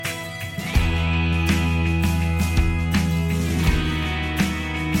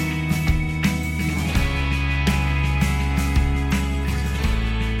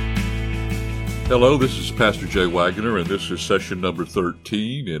Hello, this is Pastor Jay Wagner, and this is session number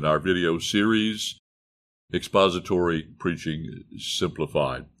 13 in our video series, Expository Preaching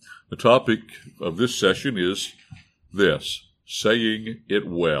Simplified. The topic of this session is this, saying it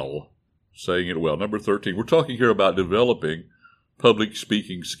well. Saying it well. Number 13. We're talking here about developing public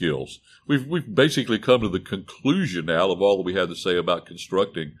speaking skills. We've basically come to the conclusion now of all that we had to say about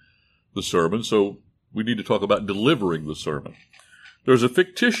constructing the sermon, so we need to talk about delivering the sermon. There's a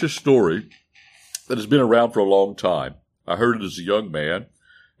fictitious story that has been around for a long time. I heard it as a young man,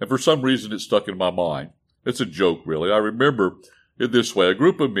 and for some reason it stuck in my mind. It's a joke, really. I remember it this way. A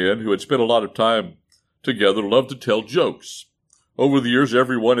group of men who had spent a lot of time together loved to tell jokes. Over the years,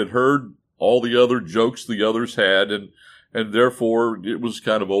 everyone had heard all the other jokes the others had, and therefore it was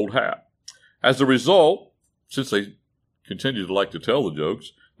kind of old hat. As a result, since they continued to like to tell the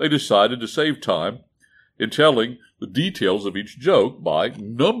jokes, they decided to save time in telling the details of each joke by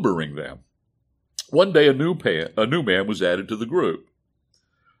numbering them. One day, a new man was added to the group.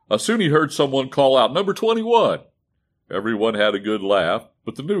 Soon he heard someone call out, "Number 21." Everyone had a good laugh,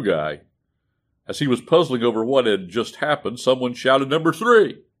 but the new guy. As he was puzzling over what had just happened, someone shouted, "Number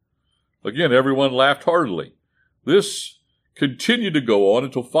 3." Again, everyone laughed heartily. This continued to go on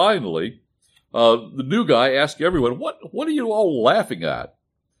until finally, the new guy asked everyone, What are you all laughing at?"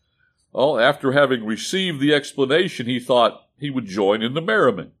 Well, after having received the explanation, he thought he would join in the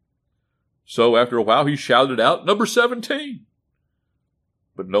merriment. So after a while, he shouted out, "Number 17."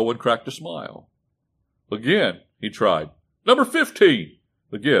 But no one cracked a smile. Again, he tried, "Number 15."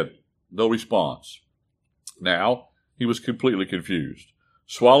 Again, no response. Now, he was completely confused.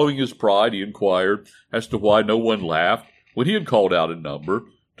 Swallowing his pride, he inquired as to why no one laughed when he had called out a number,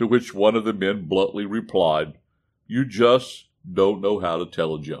 to which one of the men bluntly replied, "You just don't know how to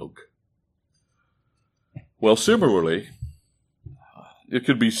tell a joke." Well, similarly, it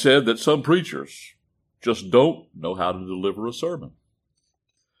could be said that some preachers just don't know how to deliver a sermon.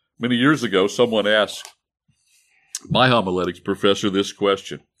 Many years ago, someone asked my homiletics professor this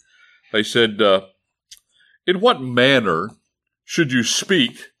question. They said, "In what manner should you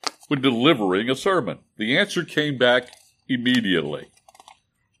speak when delivering a sermon?" The answer came back immediately.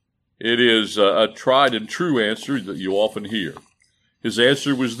 It is a tried and true answer that you often hear. His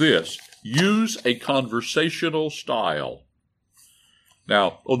answer was this: use a conversational style.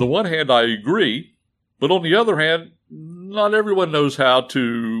 Now, on the one hand, I agree, but on the other hand, not everyone knows how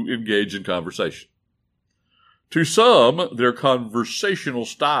to engage in conversation. To some, their conversational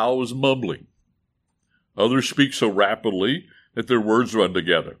style is mumbling. Others speak so rapidly that their words run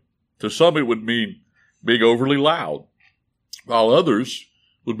together. To some, it would mean being overly loud, while others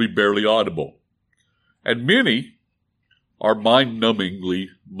would be barely audible. And many are mind-numbingly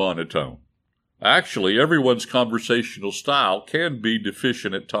monotone. Actually, everyone's conversational style can be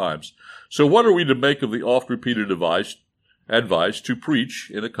deficient at times. So what are we to make of the oft-repeated advice to preach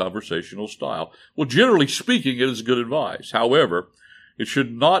in a conversational style? Well, generally speaking, it is good advice. However, it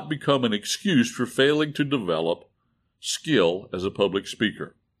should not become an excuse for failing to develop skill as a public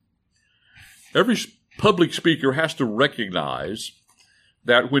speaker. Every public speaker has to recognize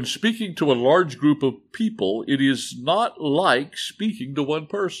that when speaking to a large group of people, it is not like speaking to one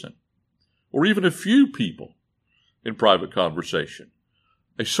person or even a few people in private conversation.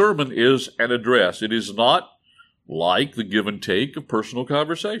 A sermon is an address. It is not like the give and take of personal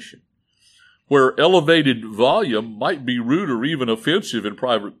conversation. Where elevated volume might be rude or even offensive in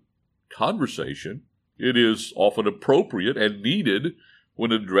private conversation, it is often appropriate and needed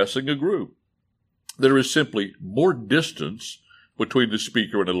when addressing a group. There is simply more distance between the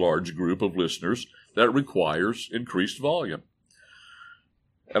speaker and a large group of listeners that requires increased volume.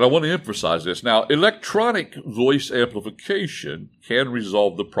 And I want to emphasize this. Now, electronic voice amplification can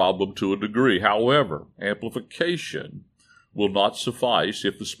resolve the problem to a degree. However, amplification will not suffice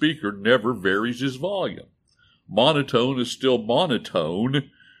if the speaker never varies his volume. Monotone is still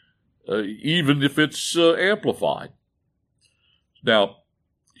monotone, even if it's amplified. Now,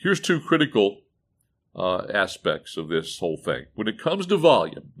 here's two critical aspects of this whole thing. When it comes to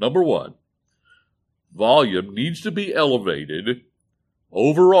volume, number one, volume needs to be elevated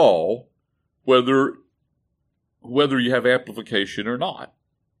overall, whether you have amplification or not.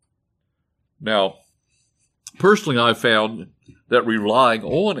 Now, personally, I've found that relying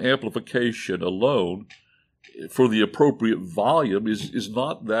on amplification alone for the appropriate volume is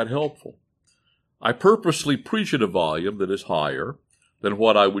not that helpful. I purposely preach at a volume that is higher than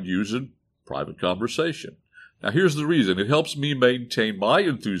what I would use in private conversation. Now, here's the reason. It helps me maintain my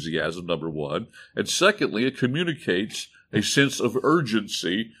enthusiasm, number one, and secondly, it communicates a sense of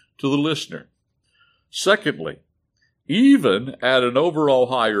urgency to the listener. Secondly, Even at an overall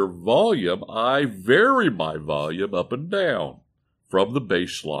higher volume, I vary my volume up and down from the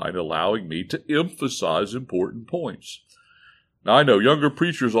baseline, allowing me to emphasize important points. Now, I know younger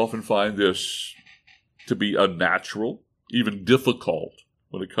preachers often find this to be unnatural, even difficult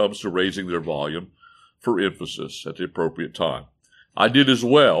when it comes to raising their volume for emphasis at the appropriate time. I did as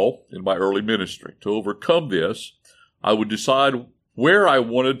well in my early ministry. To overcome this, I would decide where I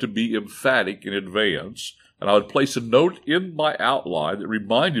wanted to be emphatic in advance, and I would place a note in my outline that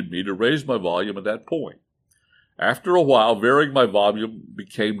reminded me to raise my volume at that point. After a while, varying my volume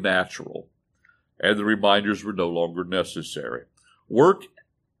became natural, and the reminders were no longer necessary. Work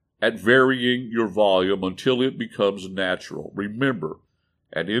at varying your volume until it becomes natural. Remember,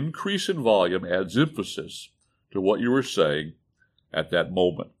 an increase in volume adds emphasis to what you are saying at that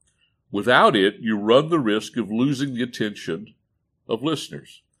moment. Without it, you run the risk of losing the attention of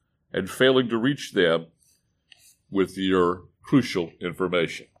listeners and failing to reach them with your crucial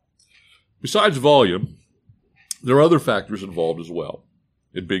information. Besides volume, there are other factors involved as well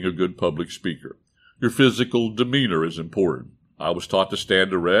in being a good public speaker. Your physical demeanor is important. I was taught to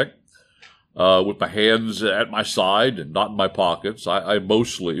stand erect with my hands at my side and not in my pockets. I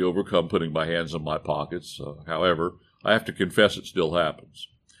mostly overcome putting my hands in my pockets. However, I have to confess it still happens.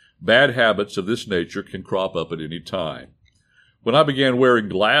 Bad habits of this nature can crop up at any time. When I began wearing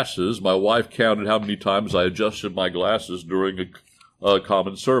glasses, my wife counted how many times I adjusted my glasses during a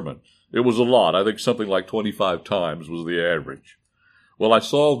common sermon. It was a lot. I think something like 25 times was the average. Well, I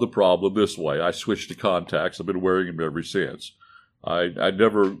solved the problem this way. I switched to contacts. I've been wearing them ever since. I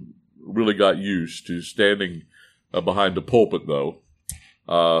never really got used to standing behind the pulpit, though.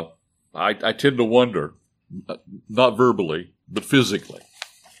 I tend to wonder, not verbally, but physically.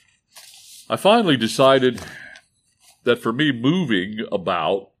 I finally decided that for me, moving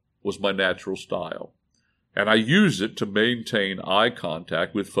about was my natural style, and I use it to maintain eye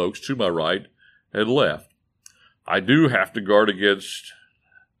contact with folks to my right and left. I do have to guard against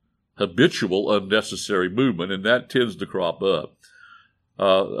habitual unnecessary movement, and that tends to crop up.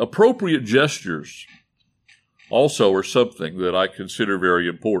 Appropriate gestures also are something that I consider very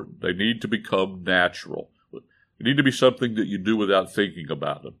important. They need to become natural. They need to be something that you do without thinking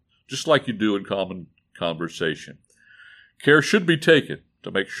about them, just like you do in common conversation. Care should be taken to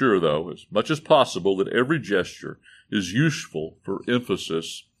make sure, though, as much as possible, that every gesture is useful for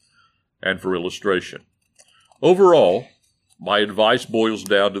emphasis and for illustration. Overall, my advice boils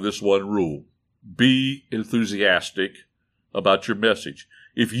down to this one rule: be enthusiastic about your message.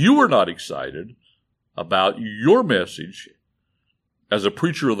 If you are not excited about your message as a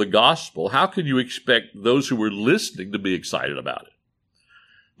preacher of the gospel, how can you expect those who are listening to be excited about it?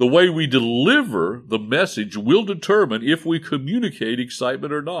 The way we deliver the message will determine if we communicate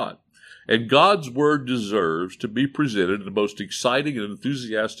excitement or not. And God's Word deserves to be presented in the most exciting and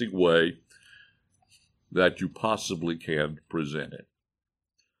enthusiastic way that you possibly can present it.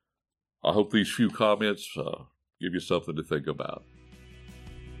 I hope these few comments give you something to think about.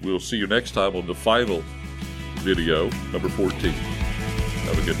 We'll see you next time on the final video, number 14.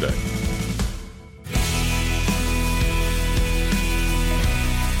 Have a good day.